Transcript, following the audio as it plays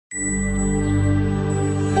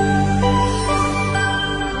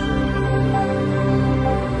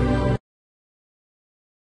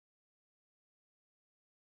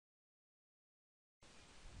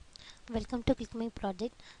Welcome to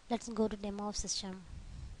ClickMyProject. Let's go to demo of system.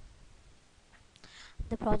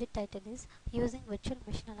 The project title is Using Virtual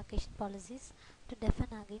Machine Allocation Policies to Defend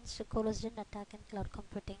Against Coercion Attack in Cloud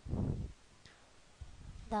Computing.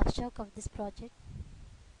 The abstract of this project: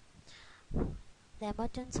 the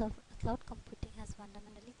emergence of cloud computing has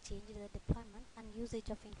fundamentally changed the deployment and usage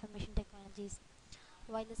of information technologies.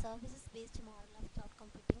 While the services-based model of cloud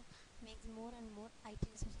computing makes more and more IT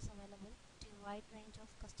resources available to a wide range of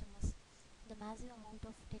customers, the massive amount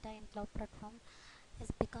of data in cloud platform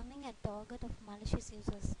is becoming a target of malicious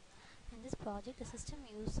users. In this project, the system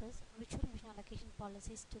uses virtual machine allocation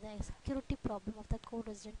policies to the security problem of the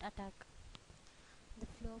co-resident attack. The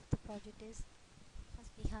flow of the project is: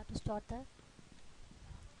 first we have to start the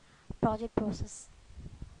project process.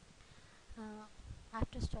 Uh,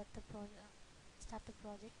 After start the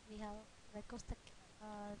project, we have request the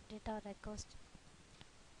data request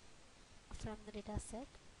from the data set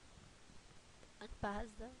and pass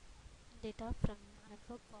the data from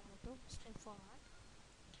network format to string format.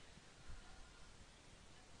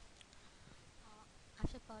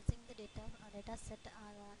 After parsing the data set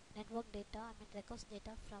or network data, request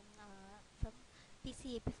data from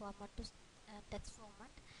PCAP format to text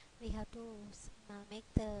format, we have to make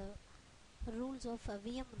the rules of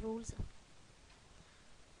VM rules.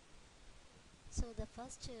 So the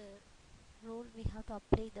first rule we have to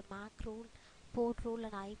apply the MAC rule, port rule,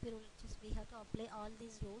 and IP rule. Just we have to apply all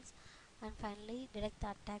these rules, and finally direct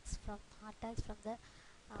the attacks from the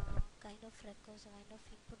kind of requests, kind of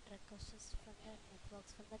input requests from the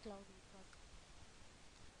networks, from the cloud network.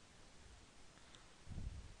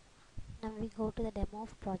 Now we go to the demo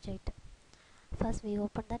of project. First we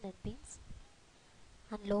open the NetBeans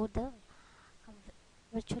and load the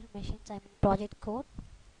virtual machines, project code.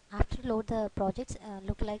 After load the projects,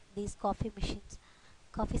 look like these coffee machines,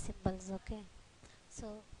 coffee symbols. Okay,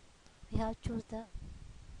 so we have choose the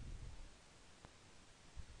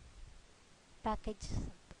package,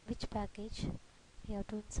 which package we have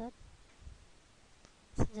to insert.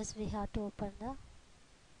 So just we have to open the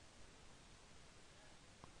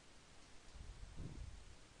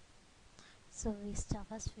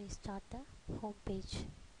first we start the home page.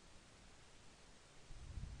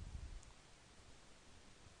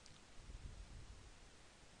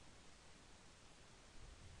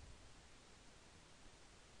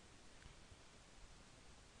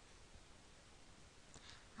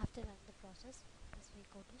 After running the process, first we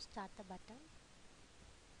go to start the button.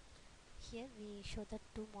 Here we show the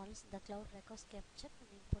two models: the cloud records capture and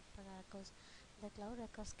input records. The cloud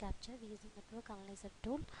records capture, we using network analyzer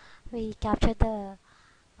tool, we capture the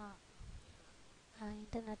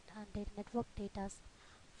internet and network data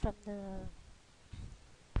from the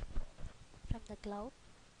cloud.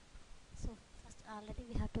 So first already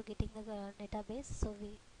we have to get in the database, so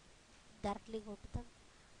we directly go to the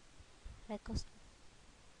records,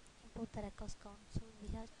 import the records count. So we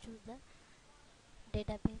have to choose the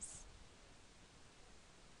database.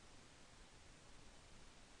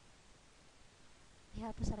 We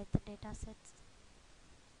have to select the data sets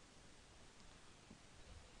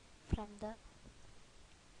from the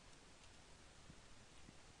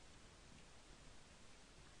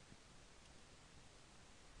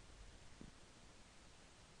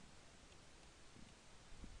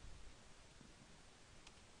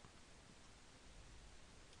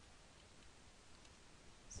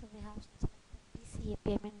so we have to select the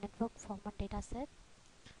PCAP, network format data set.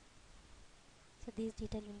 So these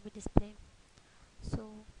details will be displayed.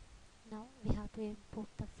 So now we have to import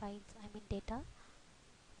the files, data.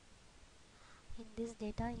 In this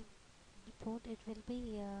data import, it will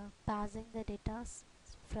be passing the data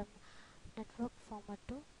from network format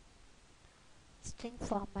to string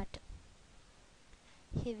format.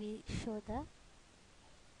 Here we show the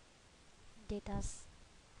data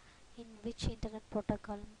in which internet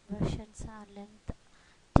protocol versions are length,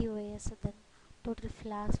 TOS, then total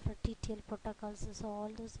flags for TTL protocols. So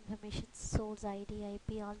all those information, source ID,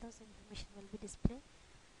 IP, all those information will be displayed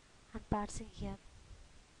and parsing here.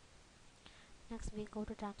 Next we go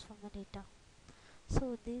to transform the data.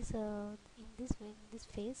 So this in this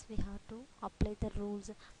phase we have to apply the rules.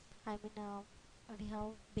 We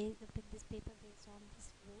have in this paper based on these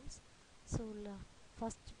rules. So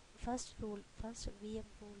first VM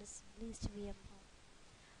rule is least VM rule.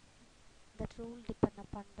 That rule depend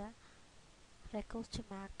upon the records to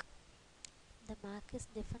MAC. The MAC is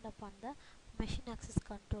depend upon the machine access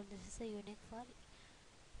control. This is a unique for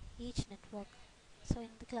each network. So in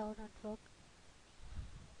the cloud network,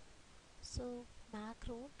 so MAC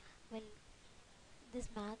rule will this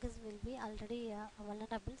MAC will be already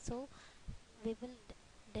vulnerable. So we will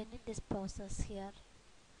delete this process here.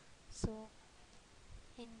 So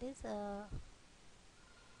in this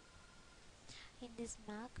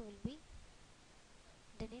Mac will be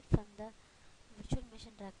delete from the virtual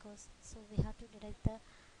machine records. So we have to detect the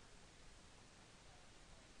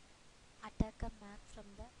attacker Mac from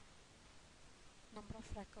the number of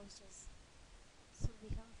records. So we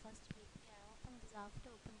have first we open this. After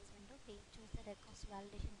open this window, we choose the records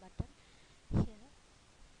validation button. Here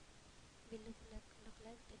we look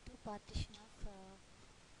like the two partition of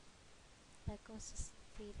records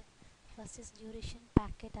field. First is duration,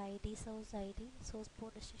 packet ID, source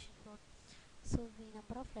port, destination port. So the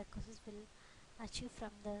number of records will achieve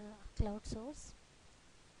from the cloud source.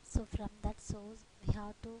 So from that source we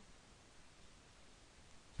have to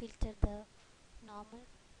filter the normal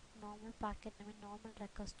packet, normal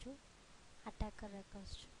records to attacker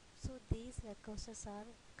records. So these records are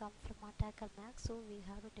come from attacker Mac, so we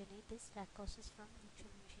have to delete these records from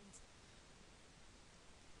virtual machines.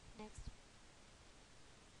 Next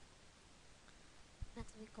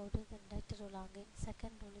we go to the detect rule again.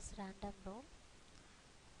 Second rule is random rule.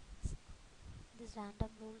 This random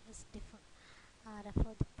rule is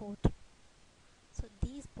refer the port. So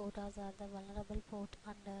these ports are the vulnerable port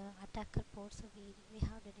and attacker port. So we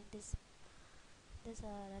have delete these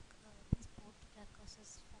port records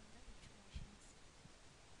from the virtual machines.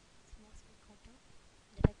 So next we go to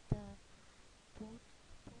detect the port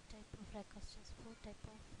type of records, port type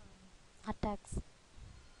of attacks.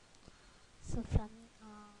 So from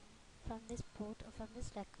this port, from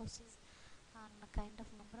this records is kind of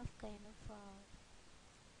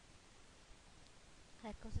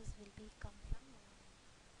records will be come from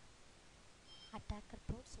attacker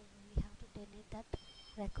port. So we have to delete that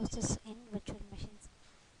records in virtual machines.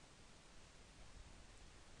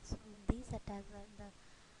 So these attacks are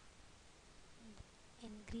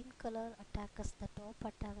in green color attackers. The top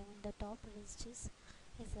attack, the top list is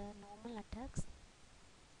a normal attacks.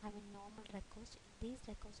 Normal records. These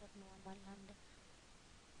records are normal, and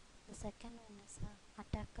the second one is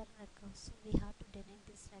attacker records. So we have to delete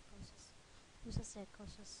these records, users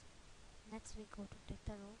records. Next we go to take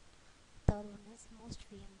the role. Third one is most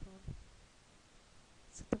VM rule.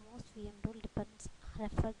 So the most VM rule depends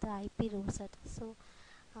refer the IP rule set. So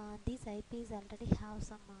these IPs already have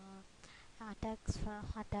some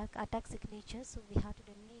attack signatures. So we have to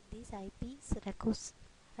delete these IPs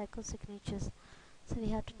record signatures. So we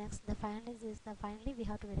have to finally we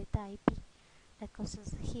have to delete the IP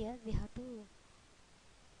records. Here we have to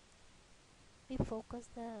focus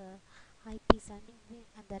the IPs and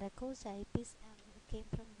the records IPs came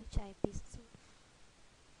from which IPs.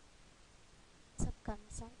 So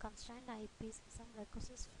some constrained IPs, some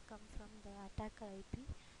records come from the attacker IP.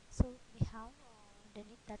 So we have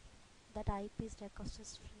delete that IPs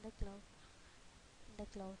records from the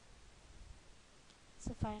cloud.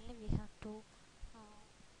 So finally we have to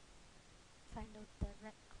find out the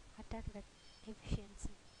attack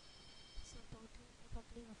efficiency. So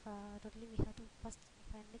totally we have to first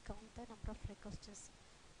finally count the number of requests.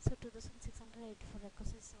 So 2684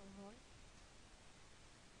 requests overall.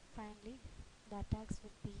 Finally the attacks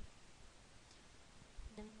will be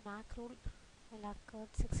the MAC rule will occur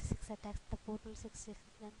 66 attacks, the port will 66,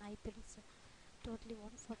 then IP rules totally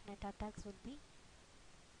 149 attacks will be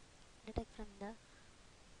detected from the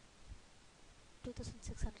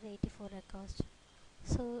 2684 records.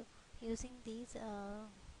 So using these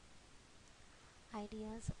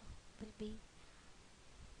ideas will be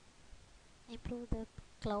improve the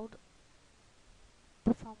cloud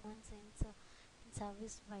performance in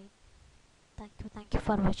service wide. Thank you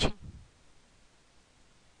for watching.